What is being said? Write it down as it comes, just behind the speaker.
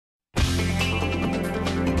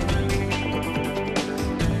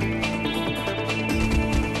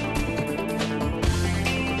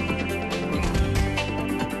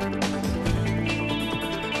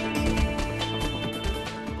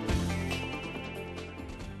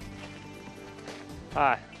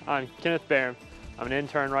Hi, I'm Kenneth Barham. I'm an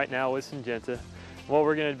intern right now with Syngenta. What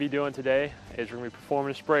we're going to be doing today is we're going to be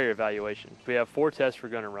performing a sprayer evaluation. We have 4 tests we're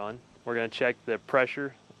going to run. We're going to check the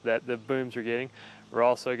pressure that the booms are getting. We're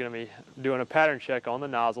also going to be doing a pattern check on the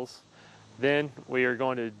nozzles. Then we are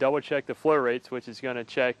going to double check the flow rates, which is going to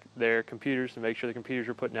check their computers to make sure the computers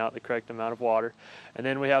are putting out the correct amount of water. And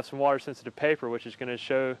then we have some water sensitive paper, which is going to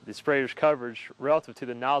show the sprayer's coverage relative to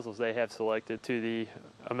the nozzles they have selected to the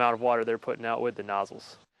amount of water they're putting out with the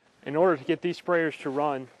nozzles. In order to get these sprayers to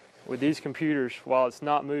run with these computers while it's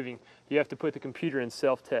not moving, you have to put the computer in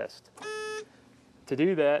self-test. To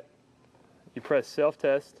do that, you press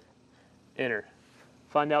self-test, enter.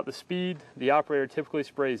 Find out the speed the operator typically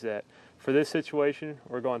sprays at. For this situation,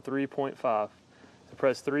 we're going 3.5. So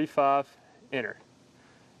press 3.5, enter.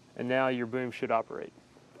 And now your boom should operate.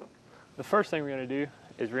 The first thing we're going to do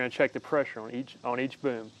is we're going to check the pressure on each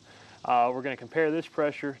boom. We're going to compare this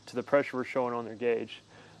pressure to the pressure we're showing on their gauge.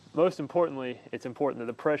 Most importantly, it's important that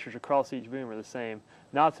the pressures across each boom are the same.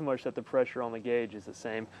 Not so much that the pressure on the gauge is the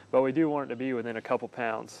same, but we do want it to be within a couple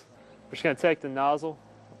pounds. We're just going to take the nozzle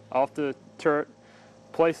off the turret,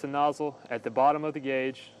 place the nozzle at the bottom of the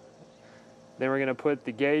gauge. Then we're going to put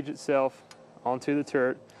the gauge itself onto the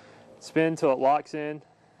turret, spin until it locks in,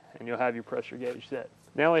 and you'll have your pressure gauge set.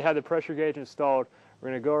 Now we have the pressure gauge installed, we're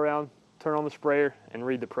going to go around, turn on the sprayer, and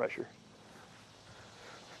read the pressure.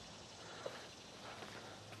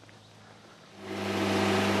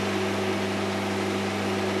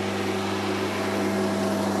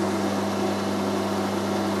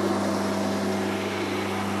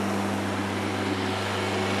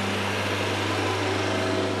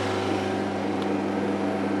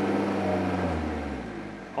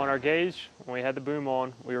 On our gauge, when we had the boom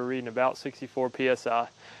on, we were reading about 64 psi,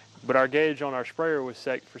 but our gauge on our sprayer was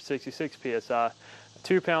set for 66 psi.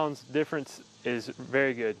 2 pounds difference is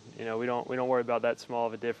very good. You know, we don't worry about that small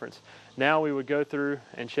of a difference. Now we would go through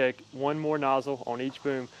and check one more nozzle on each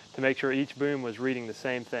boom to make sure each boom was reading the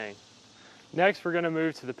same thing. Next, we're going to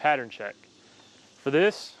move to the pattern check. For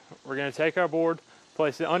this, we're going to take our board,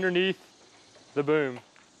 place it underneath the boom,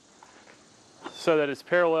 so that it's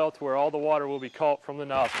parallel to where all the water will be caught from the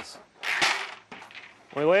nozzles.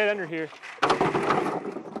 When we lay it under here,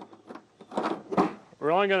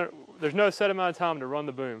 there's no set amount of time to run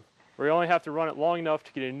the boom. We only have to run it long enough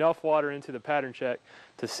to get enough water into the pattern check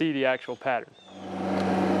to see the actual pattern.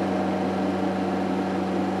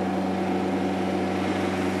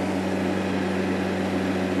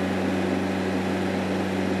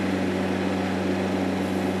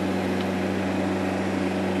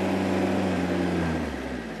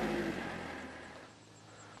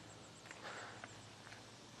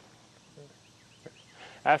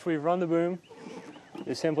 After we've run the boom,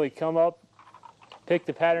 you simply come up, pick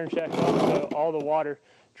the pattern check up so all the water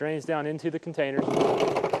drains down into the containers.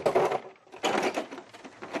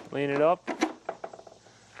 Lean it up,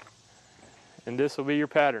 and this will be your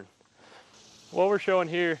pattern. What we're showing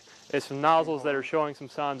here is some nozzles that are showing some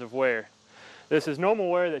signs of wear. This is normal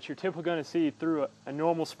wear that you're typically going to see through a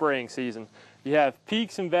normal spraying season. You have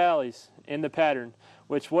peaks and valleys in the pattern,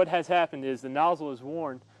 which what has happened is the nozzle is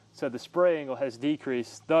worn, so the spray angle has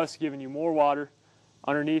decreased, thus giving you more water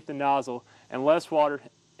underneath the nozzle and less water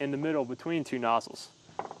in the middle between 2 nozzles.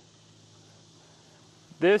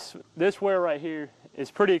 This wear right here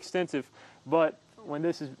is pretty extensive, but when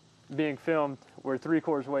this is being filmed, we're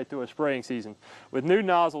 3/4 of the way through a spraying season. With new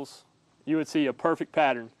nozzles, you would see a perfect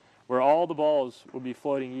pattern where all the balls would be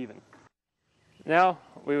floating even. Now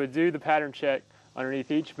we would do the pattern check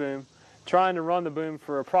underneath each boom, trying to run the boom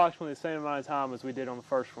for approximately the same amount of time as we did on the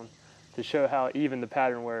first one to show how even the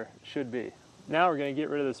pattern wear should be. Now we're going to get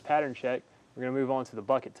rid of this pattern check. We're going to move on to the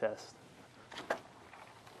bucket test.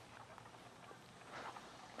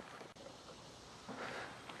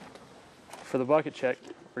 For the bucket check,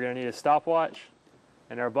 we're going to need a stopwatch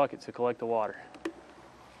and our bucket to collect the water.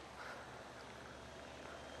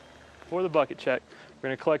 For the bucket check, we're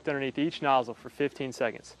going to collect underneath each nozzle for 15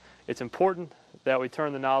 seconds. It's important that we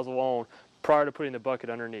turn the nozzle on prior to putting the bucket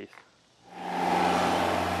underneath.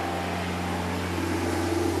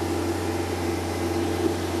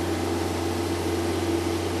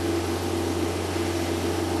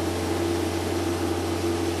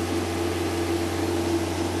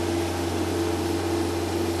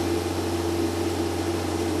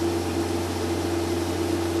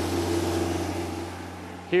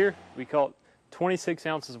 Here we caught 26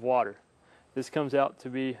 ounces of water. This comes out to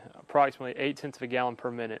be approximately 0.8 of a gallon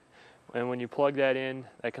per minute. And when you plug that in,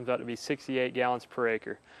 that comes out to be 68 gallons per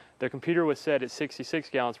acre. The computer was set at 66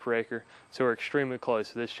 gallons per acre, so we're extremely close,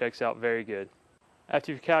 so this checks out very good.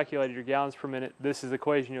 After you've calculated your gallons per minute, this is the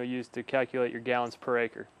equation you'll use to calculate your gallons per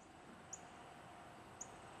acre.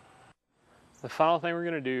 The final thing we're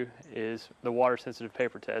going to do is the water sensitive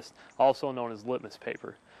paper test, also known as litmus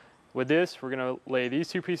paper. With this, we're going to lay these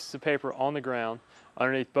two pieces of paper on the ground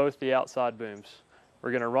underneath both the outside booms.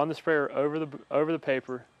 We're going to run the sprayer over the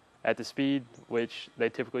paper at the speed which they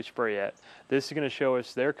typically spray at. This is going to show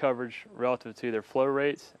us their coverage relative to their flow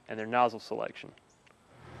rates and their nozzle selection.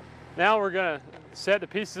 Now we're going to set the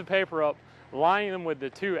pieces of paper up, lining them with the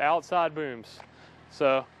two outside booms.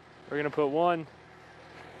 So we're going to put one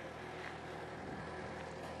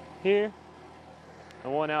here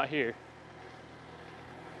and one out here.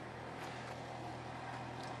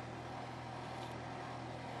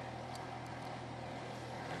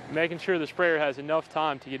 Making sure the sprayer has enough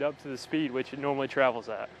time to get up to the speed which it normally travels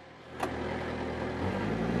at.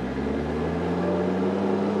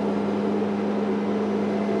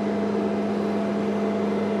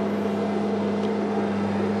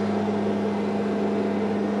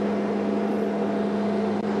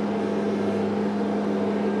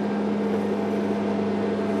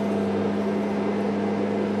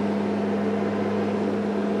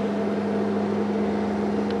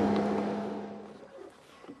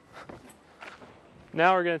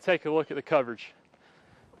 Now we're going to take a look at the coverage.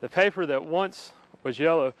 The paper that once was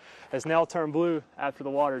yellow has now turned blue after the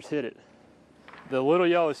water's hit it. The little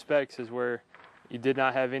yellow specks is where you did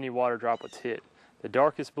not have any water droplets hit. The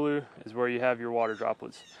darkest blue is where you have your water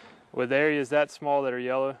droplets. With areas that small that are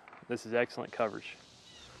yellow, this is excellent coverage.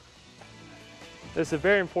 This is a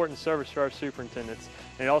very important service for our superintendents,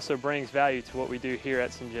 and it also brings value to what we do here at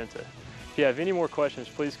Syngenta. If you have any more questions,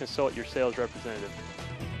 please consult your sales representative.